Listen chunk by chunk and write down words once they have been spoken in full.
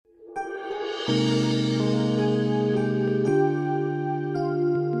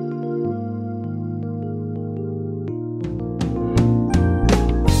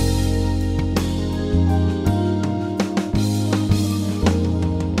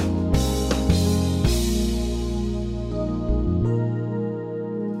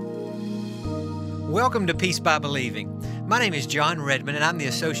Welcome to Peace by Believing. My name is Jon Redmond, and I'm the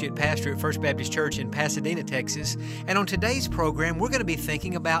Associate Pastor at First Baptist Church in Pasadena, Texas. And on today's program, we're going to be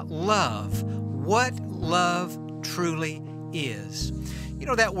thinking about love, what love truly is. You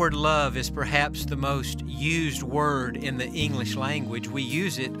know, that word love is perhaps the most used word in the English language. We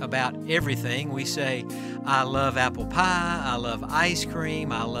use it about everything. We say, I love apple pie, I love ice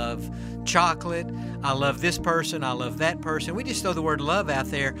cream, I love chocolate, I love this person, I love that person. We just throw the word love out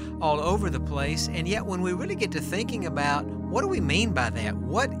there all over the place. And yet when we really get to thinking about what do we mean by that?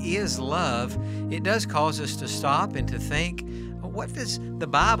 What is love? It does cause us to stop and to think, what does the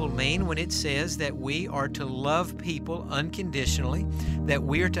Bible mean when it says that we are to love people unconditionally, that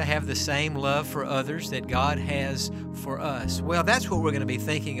we are to have the same love for others that God has for us? Well, that's what we're going to be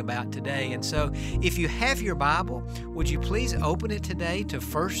thinking about today. And so if you have your Bible, would you please open it today to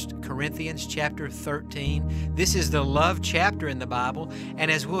 1 Corinthians chapter 13. This is the love chapter in the Bible.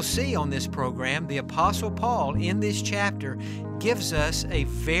 And as we'll see on this program, the Apostle Paul in this chapter gives us a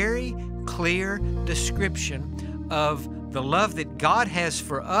very clear description of the love that God has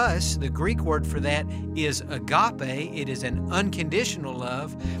for us. The Greek word for that is agape. It is an unconditional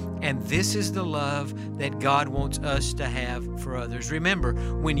love, and this is the love that God wants us to have for others. Remember,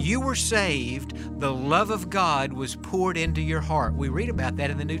 when you were saved, the love of God was poured into your heart. We read about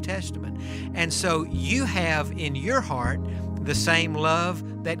that in the New Testament. And so you have in your heart the same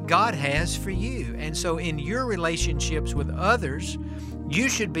love that God has for you. And so in your relationships with others, you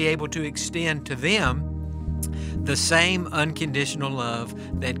should be able to extend to them the same unconditional love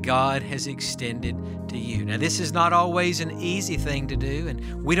that God has extended to you. Now, this is not always an easy thing to do,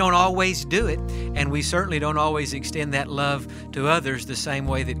 and we don't always do it, and we certainly don't always extend that love to others the same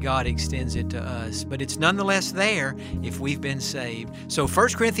way that God extends it to us. But it's nonetheless there if we've been saved. So 1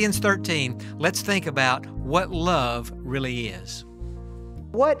 Corinthians 13, let's think about what love really is.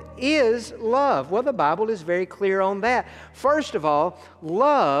 What is love? Well, the Bible is very clear on that. First of all,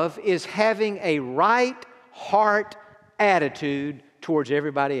 love is having a right heart attitude towards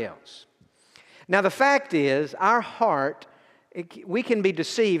everybody else. Now, the fact is, our heart, we can be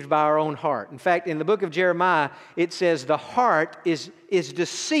deceived by our own heart. In fact, in the book of Jeremiah, it says the heart is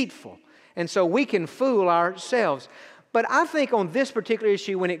deceitful. And so we can fool ourselves. But I think on this particular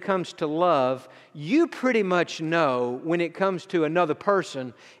issue, when it comes to love, you pretty much know when it comes to another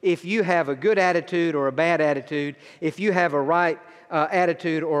person if you have a good attitude or a bad attitude, if you have a right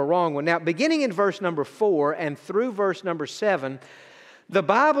attitude or a wrong one. Now, beginning in verse number 4 and through verse number 7, the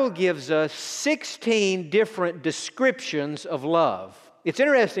Bible gives us 16 different descriptions of love. It's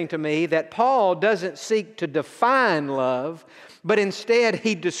interesting to me that Paul doesn't seek to define love, but instead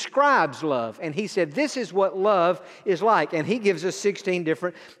he describes love. And he said, this is what love is like. And he gives us 16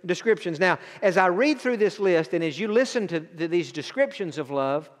 different descriptions. Now, as I read through this list and as you listen to these descriptions of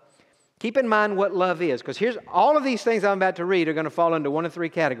love, keep in mind what love is, because here's all of these things I'm about to read are going to fall into one of three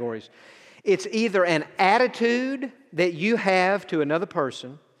categories. It's either an attitude that you have to another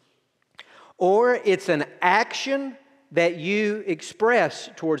person, or it's an action that you express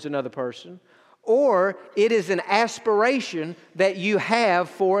towards another person, or it is an aspiration that you have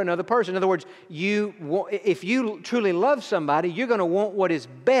for another person. In other words, if you truly love somebody, you're going to want what is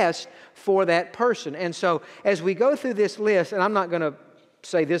best for that person. And so as we go through this list, and I'm not going to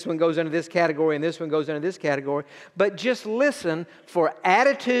say this one goes into this category and this one goes into this category, but just listen for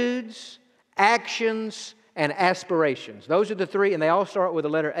attitudes, actions, and aspirations. Those are the three, and they all start with the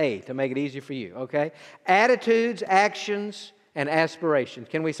letter A to make it easy for you, okay? Attitudes, actions, and aspirations.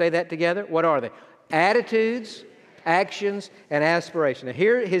 Can we say that together? What are they? Attitudes, actions, and aspirations. Now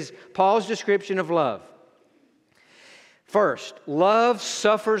here is Paul's description of love. First, love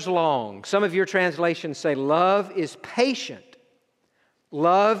suffers long. Some of your translations say love is patient.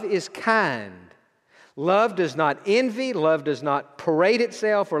 Love is kind. Love does not envy. Love does not parade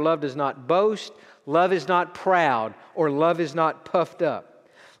itself, or love does not boast. Love is not proud, or love is not puffed up.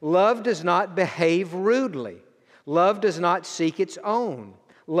 Love does not behave rudely. Love does not seek its own.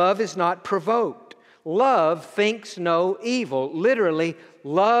 Love is not provoked. Love thinks no evil. Literally,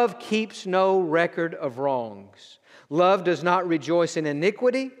 love keeps no record of wrongs. Love does not rejoice in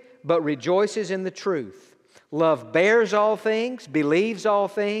iniquity, but rejoices in the truth. Love bears all things, believes all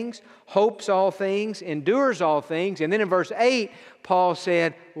things, hopes all things, endures all things. And then in verse 8, Paul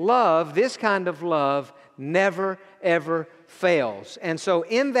said, love, this kind of love, never, ever fails. And so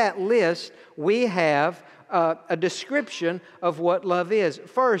in that list, we have a description of what love is.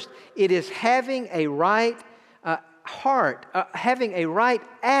 First, it is having a right heart, having a right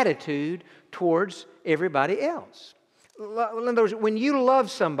attitude towards everybody else. In other words, when you love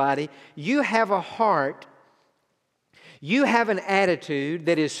somebody, you have a heart, you have an attitude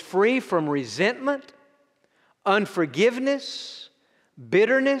that is free from resentment, unforgiveness,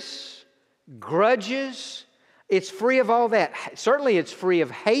 bitterness, grudges. It's free of all that. Certainly it's free of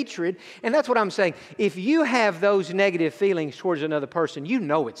hatred. And that's what I'm saying. If you have those negative feelings towards another person, you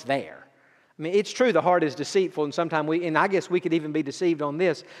know it's there. I mean, it's true the heart is deceitful, and sometimes and I guess we could even be deceived on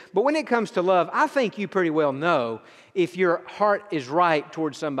this. But when it comes to love, I think you pretty well know if your heart is right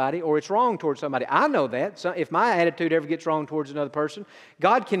towards somebody or it's wrong towards somebody. I know that. So if my attitude ever gets wrong towards another person,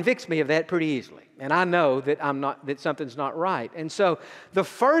 God convicts me of that pretty easily. And I know that that something's not right. And so the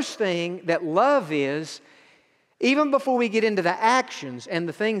first thing that love is, even before we get into the actions and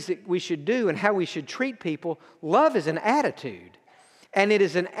the things that we should do and how we should treat people, love is an attitude. And it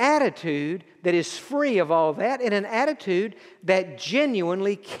is an attitude that is free of all that, and an attitude that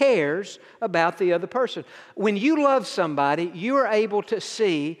genuinely cares about the other person. When you love somebody, you are able to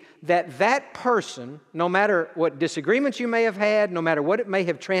see that that person, no matter what disagreements you may have had, no matter what it may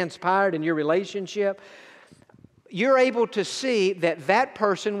have transpired in your relationship, you're able to see that that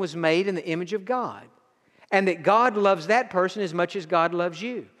person was made in the image of God, and that God loves that person as much as God loves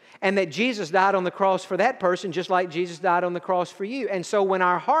you. And that Jesus died on the cross for that person just like Jesus died on the cross for you. And so when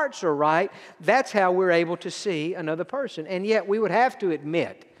our hearts are right, that's how we're able to see another person. And yet we would have to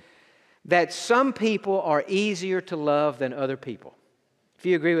admit that some people are easier to love than other people. If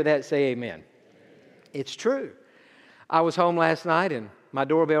you agree with that, say amen. It's true. I was home last night and my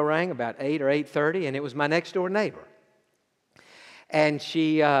doorbell rang about 8 or 8:30, and it was my next door neighbor. And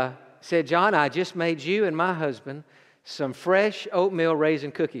she said, "John, I just made you and my husband some fresh oatmeal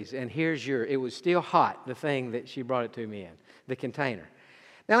raisin cookies, and it was still hot, the thing that she brought it to me in, the container."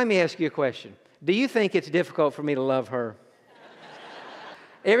 Now let me ask you a question. Do you think it's difficult for me to love her?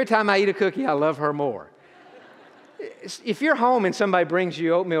 Every time I eat a cookie, I love her more. If you're home and somebody brings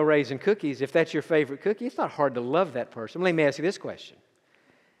you oatmeal raisin cookies, if that's your favorite cookie, it's not hard to love that person. Let me ask you this question.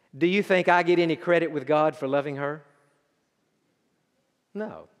 Do you think I get any credit with God for loving her?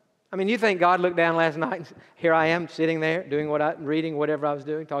 No. I mean, you think God looked down last night and here I am sitting there reading whatever I was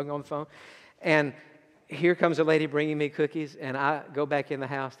doing, talking on the phone, and here comes a lady bringing me cookies, and I go back in the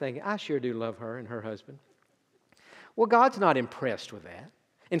house thinking, I sure do love her and her husband. Well, God's not impressed with that.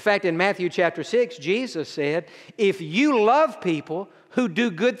 In fact, in Matthew chapter 6, Jesus said, if you love people who do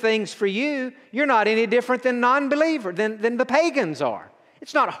good things for you, you're not any different than non-believer, than the pagans are.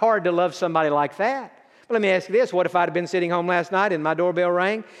 It's not hard to love somebody like that. Let me ask you this. What if I'd have been sitting home last night and my doorbell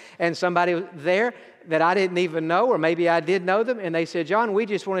rang and somebody was there that I didn't even know, or maybe I did know them, and they said, "John, we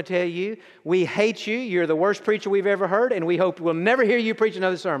just want to tell you, we hate you. You're the worst preacher we've ever heard, and we hope we'll never hear you preach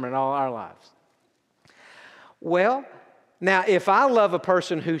another sermon in all our lives." Well, now if I love a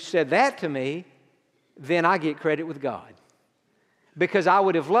person who said that to me, then I get credit with God. Because I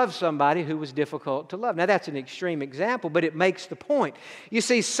would have loved somebody who was difficult to love. Now, that's an extreme example, but it makes the point. You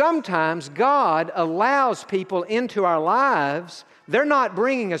see, sometimes God allows people into our lives. They're not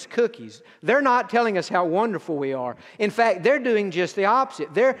bringing us cookies. They're not telling us how wonderful we are. In fact, they're doing just the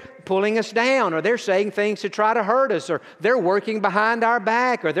opposite. They're pulling us down, or they're saying things to try to hurt us, or they're working behind our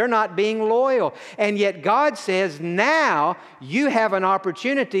back, or they're not being loyal. And yet God says, now you have an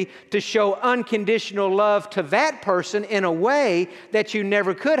opportunity to show unconditional love to that person in a way that you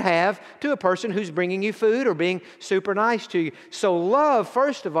never could have to a person who's bringing you food or being super nice to you. So love,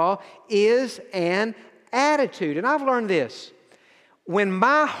 first of all, is an attitude. And I've learned this. When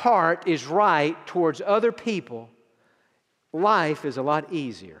my heart is right towards other people, life is a lot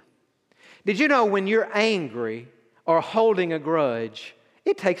easier. Did you know when you're angry or holding a grudge,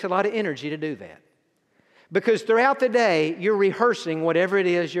 it takes a lot of energy to do that? Because throughout the day, you're rehearsing whatever it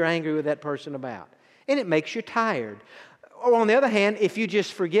is you're angry with that person about. And it makes you tired. Or on the other hand, if you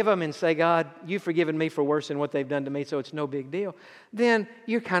just forgive them and say, God, you've forgiven me for worse than what they've done to me, so it's no big deal, then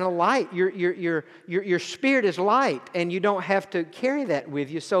you're kind of light. Your spirit is light, and you don't have to carry that with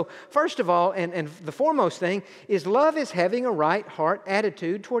you. So first of all, and the foremost thing, is love is having a right heart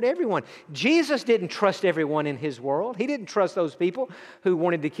attitude toward everyone. Jesus didn't trust everyone in His world. He didn't trust those people who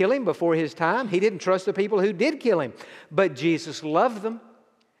wanted to kill Him before His time. He didn't trust the people who did kill Him. But Jesus loved them.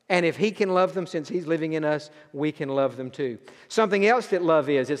 And if He can love them, since He's living in us, we can love them too. Something else that love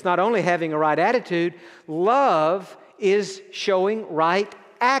is, it's not only having a right attitude, love is showing right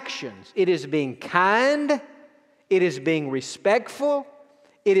actions. It is being kind, it is being respectful,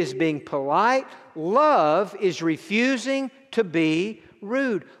 it is being polite. Love is refusing to be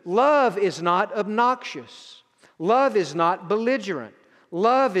rude. Love is not obnoxious. Love is not belligerent.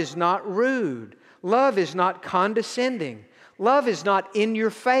 Love is not rude. Love is not condescending. Love is not in your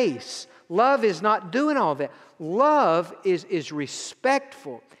face. Love is not doing all that. Love is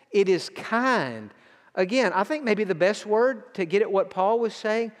respectful. It is kind. Again, I think maybe the best word to get at what Paul was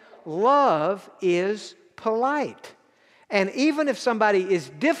saying, love is polite. And even if somebody is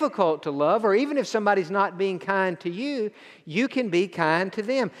difficult to love, or even if somebody's not being kind to you, you can be kind to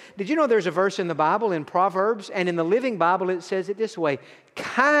them. Did you know there's a verse in the Bible, in Proverbs, and in the Living Bible it says it this way,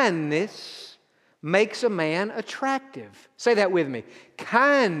 kindness makes a man attractive. Say that with me.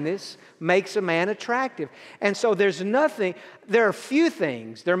 Kindness makes a man attractive. And so there are few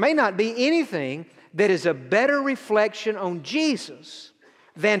things, there may not be anything that is a better reflection on Jesus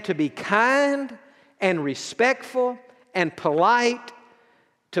than to be kind and respectful and polite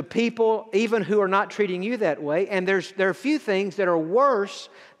to people even who are not treating you that way. And there are few things that are worse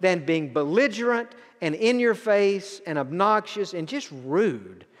than being belligerent and in your face and obnoxious and just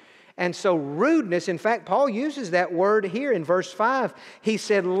rude. And so rudeness, in fact, Paul uses that word here in verse 5. He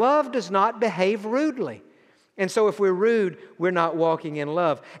said, love does not behave rudely. And so if we're rude, we're not walking in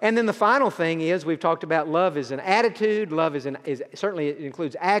love. And then the final thing is, we've talked about love is an attitude, love is certainly it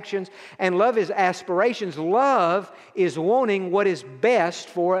includes actions, and love is aspirations. Love is wanting what is best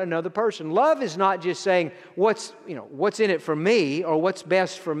for another person. Love is not just saying, what's in it for me, or what's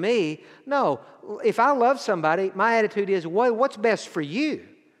best for me. No, if I love somebody, my attitude is, what's best for you?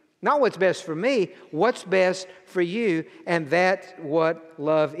 Not what's best for me, what's best for you, and that's what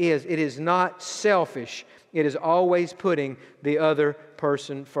love is. It is not selfish. It is always putting the other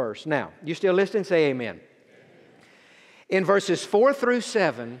person first. Now, you still listening? Say amen. In verses 4 through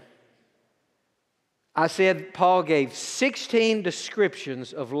 7, I said Paul gave 16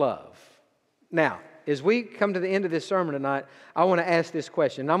 descriptions of love. Now, as we come to the end of this sermon tonight, I want to ask this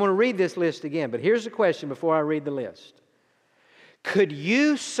question. I'm going to read this list again, but here's the question before I read the list. Could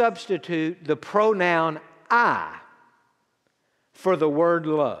you substitute the pronoun I for the word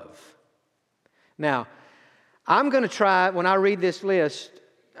love? Now, I'm going to try, when I read this list,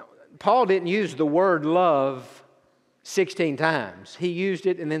 Paul didn't use the word love 16 times. He used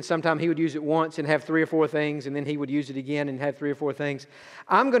it, and then sometime he would use it once and have 3 or 4 things, and then he would use it again and have 3 or 4 things.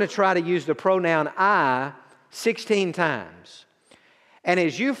 I'm going to try to use the pronoun I 16 times. And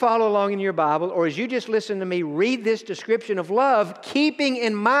as you follow along in your Bible, or as you just listen to me read this description of love, keeping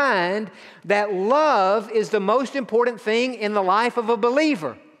in mind that love is the most important thing in the life of a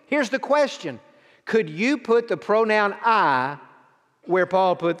believer. Here's the question. Could you put the pronoun I where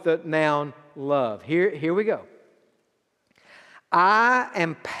Paul put the noun love? Here we go. I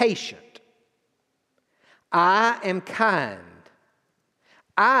am patient. I am kind.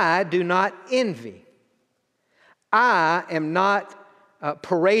 I do not envy. I am not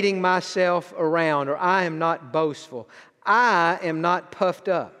parading myself around, or I am not boastful. I am not puffed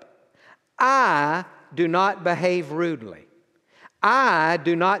up. I do not behave rudely. I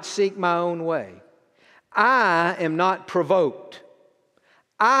do not seek my own way. I am not provoked.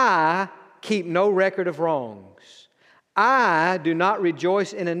 I keep no record of wrongs. I do not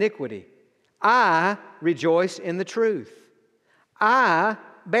rejoice in iniquity. I rejoice in the truth. I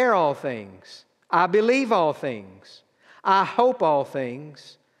bear all things. I believe all things. I hope all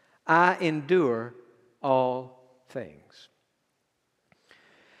things. I endure all things.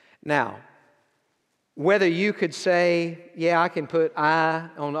 Now, whether you could say, yeah, I can put I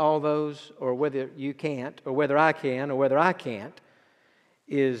on all those, or whether you can't, or whether I can, or whether I can't,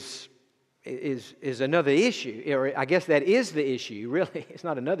 is another issue. Or I guess that is the issue, really. It's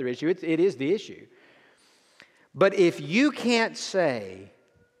not another issue, it is the issue. But if you can't say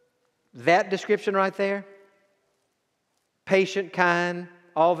that description right there, patient, kind,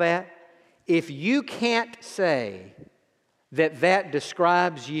 all that, if you can't say that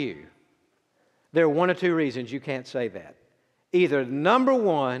describes you, there are 1 or 2 reasons you can't say that. Either, number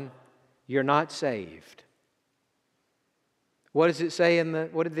 1, you're not saved. What does it say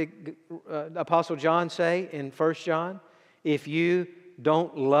what did the Apostle John say in 1 John? If you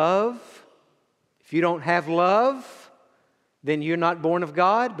don't have love, then you're not born of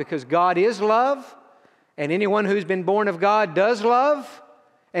God, because God is love, and anyone who's been born of God does love.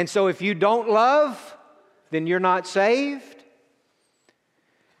 And so if you don't love, then you're not saved.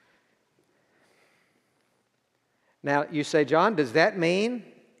 Now, you say, John, does that mean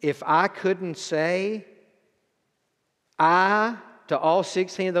if I couldn't say I to all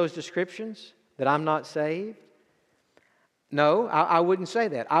 16 of those descriptions that I'm not saved? No, I wouldn't say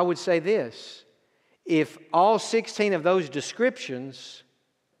that. I would say this. If all 16 of those descriptions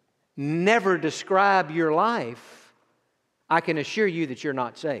never describe your life, I can assure you that you're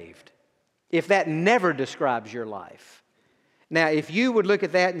not saved. If that never describes your life. Now, if you would look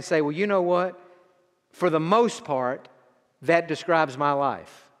at that and say, well, you know what? For the most part, that describes my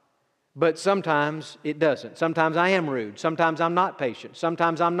life. But sometimes it doesn't. Sometimes I am rude. Sometimes I'm not patient.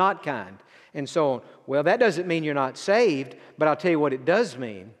 Sometimes I'm not kind. And so on. Well, that doesn't mean you're not saved, but I'll tell you what it does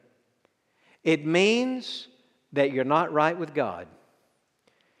mean. It means that you're not right with God.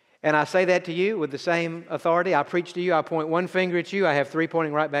 And I say that to you with the same authority. I preach to you, I point one finger at you, I have three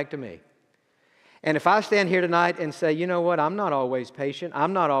pointing right back to me. And if I stand here tonight and say, you know what, I'm not always patient,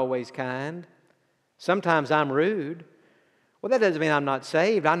 I'm not always kind, sometimes I'm rude, well, that doesn't mean I'm not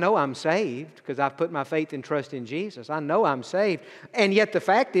saved. I know I'm saved because I've put my faith and trust in Jesus. I know I'm saved. And yet the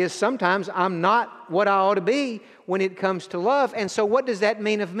fact is sometimes I'm not what I ought to be when it comes to love. And so what does that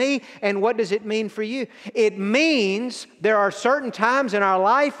mean of me and what does it mean for you? It means there are certain times in our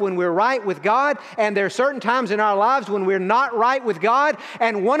life when we're right with God and there are certain times in our lives when we're not right with God.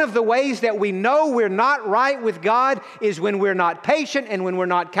 And one of the ways that we know we're not right with God is when we're not patient and when we're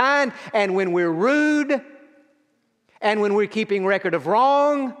not kind and when we're rude. And when we're keeping record of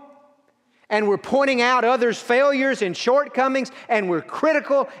wrong, and we're pointing out others' failures and shortcomings, and we're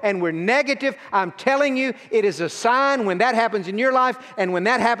critical and we're negative, I'm telling you, it is a sign when that happens in your life and when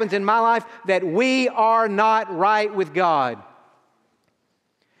that happens in my life that we are not right with God.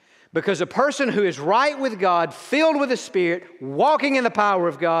 Because a person who is right with God, filled with the Spirit, walking in the power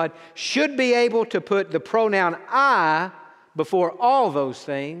of God, should be able to put the pronoun I before all those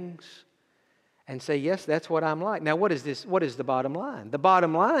things and say, yes, that's what I'm like. Now, what is this? What is the bottom line? The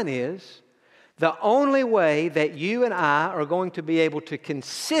bottom line is the only way that you and I are going to be able to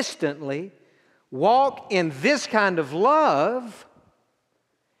consistently walk in this kind of love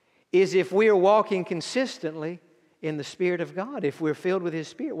is if we are walking consistently in the Spirit of God, if we're filled with His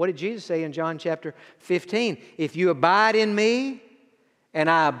Spirit. What did Jesus say in John chapter 15? If you abide in me and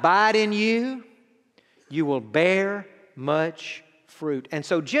I abide in you, you will bear much fruit. And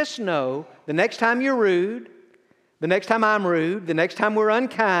so just know the next time you're rude, the next time I'm rude, the next time we're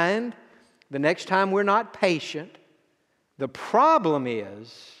unkind, the next time we're not patient, the problem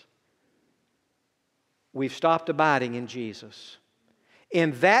is we've stopped abiding in Jesus.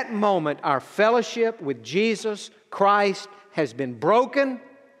 In that moment, our fellowship with Jesus Christ has been broken.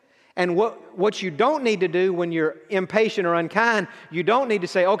 And what you don't need to do when you're impatient or unkind, you don't need to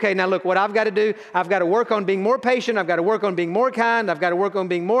say, okay, now look, what I've got to do, I've got to work on being more patient, I've got to work on being more kind, I've got to work on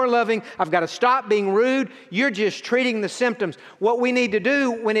being more loving, I've got to stop being rude. You're just treating the symptoms. What we need to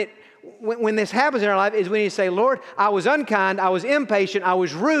do when this happens in our life is we need to say, Lord, I was unkind, I was impatient, I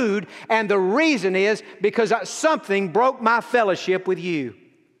was rude, and the reason is because something broke my fellowship with you.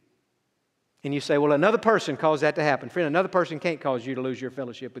 And you say, well, another person caused that to happen. Friend, another person can't cause you to lose your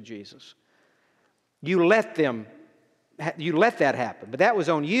fellowship with Jesus. You let that happen. But that was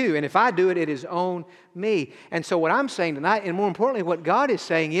on you. And if I do it, it is on me. And so what I'm saying tonight, and more importantly, what God is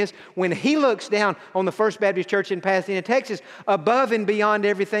saying is, when He looks down on the First Baptist Church in Pasadena, Texas, above and beyond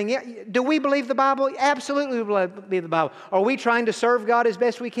everything, do we believe the Bible? Absolutely we believe the Bible. Are we trying to serve God as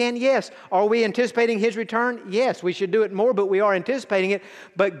best we can? Yes. Are we anticipating His return? Yes. We should do it more, but we are anticipating it.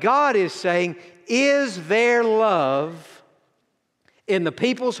 But God is saying, is there love in the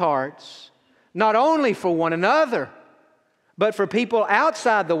people's hearts, not only for one another, but for people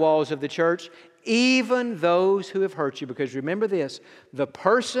outside the walls of the church, even those who have hurt you? Because remember this, the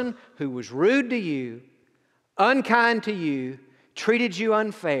person who was rude to you, unkind to you, treated you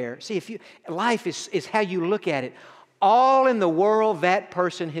unfair. See, life is how you look at it. All in the world that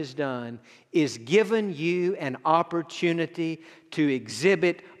person has done is given you an opportunity to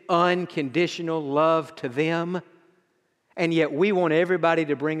exhibit unconditional love to them. And yet we want everybody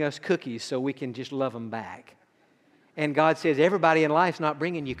to bring us cookies so we can just love them back. And God says, everybody in life's not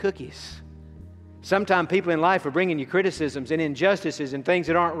bringing you cookies. Sometimes people in life are bringing you criticisms and injustices and things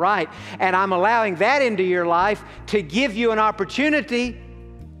that aren't right. And I'm allowing that into your life to give you an opportunity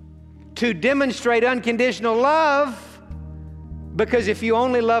to demonstrate unconditional love. Because if you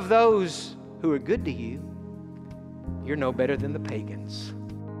only love those who are good to you, you're no better than the pagans.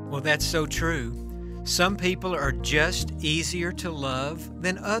 Well, that's so true. Some people are just easier to love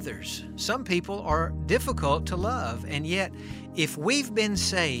than others. Some people are difficult to love. And yet, if we've been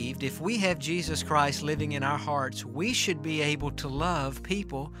saved, if we have Jesus Christ living in our hearts, we should be able to love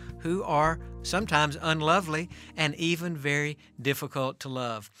people who are sometimes unlovely and even very difficult to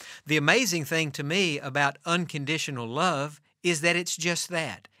love. The amazing thing to me about unconditional love is that it's just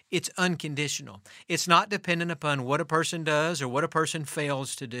that. It's unconditional. It's not dependent upon what a person does or what a person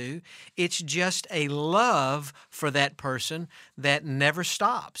fails to do. It's just a love for that person that never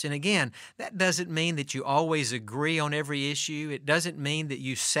stops. And again, that doesn't mean that you always agree on every issue. It doesn't mean that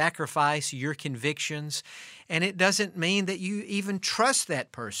you sacrifice your convictions. And it doesn't mean that you even trust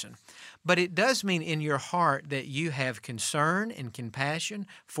that person. But it does mean in your heart that you have concern and compassion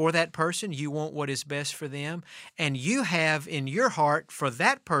for that person. You want what is best for them. And you have in your heart for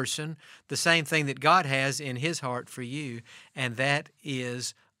that person the same thing that God has in His heart for you, and that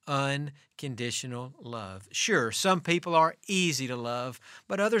is unconditional love. Sure, some people are easy to love,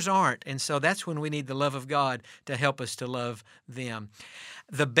 but others aren't. And so that's when we need the love of God to help us to love them.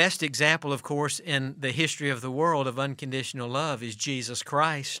 The best example, of course, in the history of the world of unconditional love is Jesus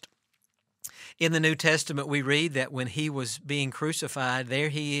Christ. In the New Testament, we read that when He was being crucified, there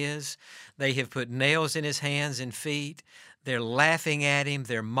He is. They have put nails in His hands and feet. They're laughing at Him.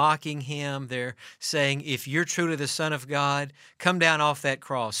 They're mocking Him. They're saying, if you're truly the Son of God, come down off that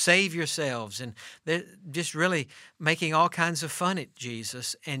cross. Save yourselves. And they're just really making all kinds of fun at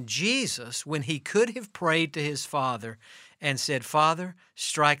Jesus. And Jesus, when He could have prayed to His Father and said, Father,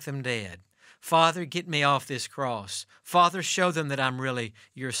 strike them dead. Father, get me off this cross. Father, show them that I'm really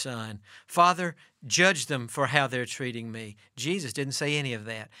your Son. Father, judge them for how they're treating me. Jesus didn't say any of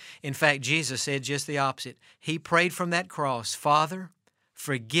that. In fact, Jesus said just the opposite. He prayed from that cross, Father,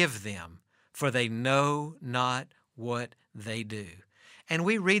 forgive them, for they know not what they do. And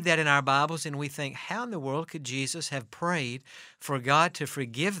we read that in our Bibles and we think, how in the world could Jesus have prayed for God to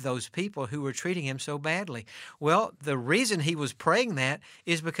forgive those people who were treating Him so badly? Well, the reason He was praying that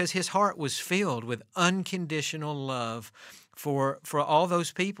is because His heart was filled with unconditional love for all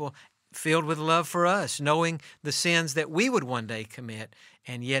those people, filled with love for us, knowing the sins that we would one day commit,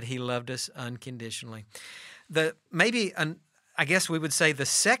 and yet He loved us unconditionally. I guess we would say the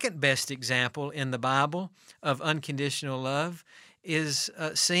second best example in the Bible of unconditional love is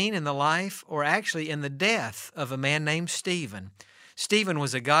seen in the life, or actually in the death, of a man named Stephen. Stephen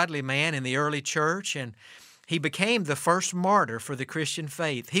was a godly man in the early church, and he became the first martyr for the Christian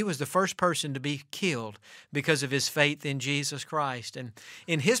faith. He was the first person to be killed because of his faith in Jesus Christ. And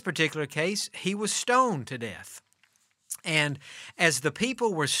in his particular case, he was stoned to death. And as the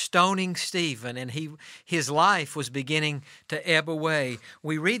people were stoning Stephen and his life was beginning to ebb away,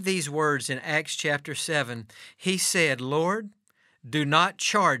 we read these words in Acts chapter 7. He said, Lord, do not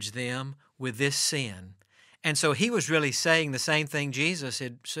charge them with this sin. And so he was really saying the same thing Jesus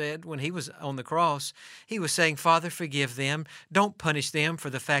had said when He was on the cross. He was saying, Father, forgive them. Don't punish them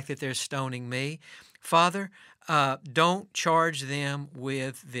for the fact that they're stoning me. Father, don't charge them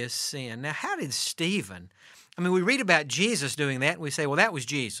with this sin. Now, how did Stephen... we read about Jesus doing that, and we say, well, that was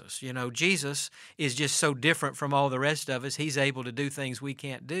Jesus. Jesus is just so different from all the rest of us. He's able to do things we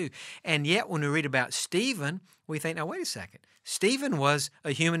can't do. And yet, when we read about Stephen, we think, now, wait a second. Stephen was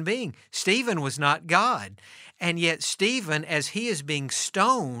a human being. Stephen was not God. And yet, Stephen, as he is being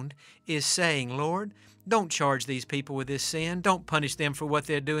stoned, is saying, Lord, don't charge these people with this sin. Don't punish them for what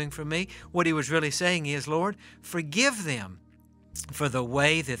they're doing for me. What he was really saying is, Lord, forgive them for the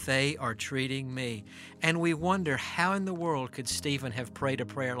way that they are treating me. And we wonder, how in the world could Stephen have prayed a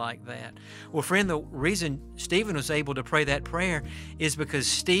prayer like that? Well, friend, the reason Stephen was able to pray that prayer is because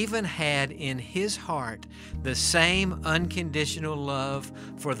Stephen had in his heart the same unconditional love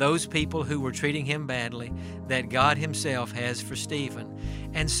for those people who were treating him badly that God Himself has for Stephen.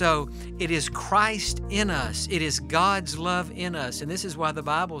 And so it is Christ in us. It is God's love in us. And this is why the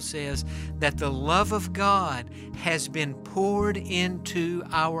Bible says that the love of God has been poured into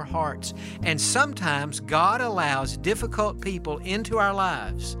our hearts. And sometimes God allows difficult people into our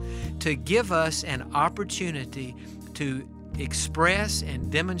lives to give us an opportunity to express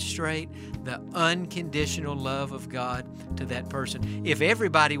and demonstrate the unconditional love of God to that person. If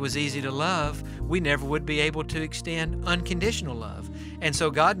everybody was easy to love, we never would be able to extend unconditional love. And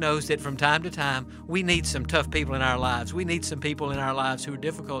so God knows that from time to time, we need some tough people in our lives. We need some people in our lives who are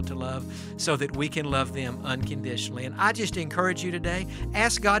difficult to love so that we can love them unconditionally. And I just encourage you today,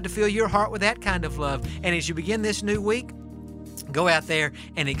 ask God to fill your heart with that kind of love. And as you begin this new week, go out there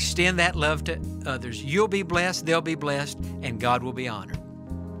and extend that love to others. You'll be blessed, they'll be blessed, and God will be honored.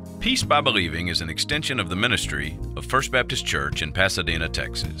 Peace by Believing is an extension of the ministry of First Baptist Church in Pasadena,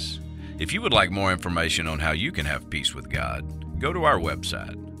 Texas. If you would like more information on how you can have peace with God, go to our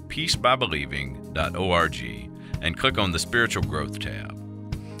website, peacebybelieving.org, and click on the Spiritual Growth tab.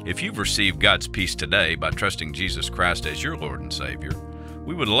 If you've received God's peace today by trusting Jesus Christ as your Lord and Savior,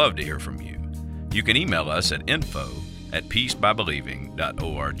 we would love to hear from you. You can email us at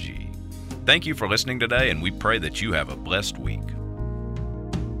info@peacebybelieving.org. Thank you for listening today, and we pray that you have a blessed week.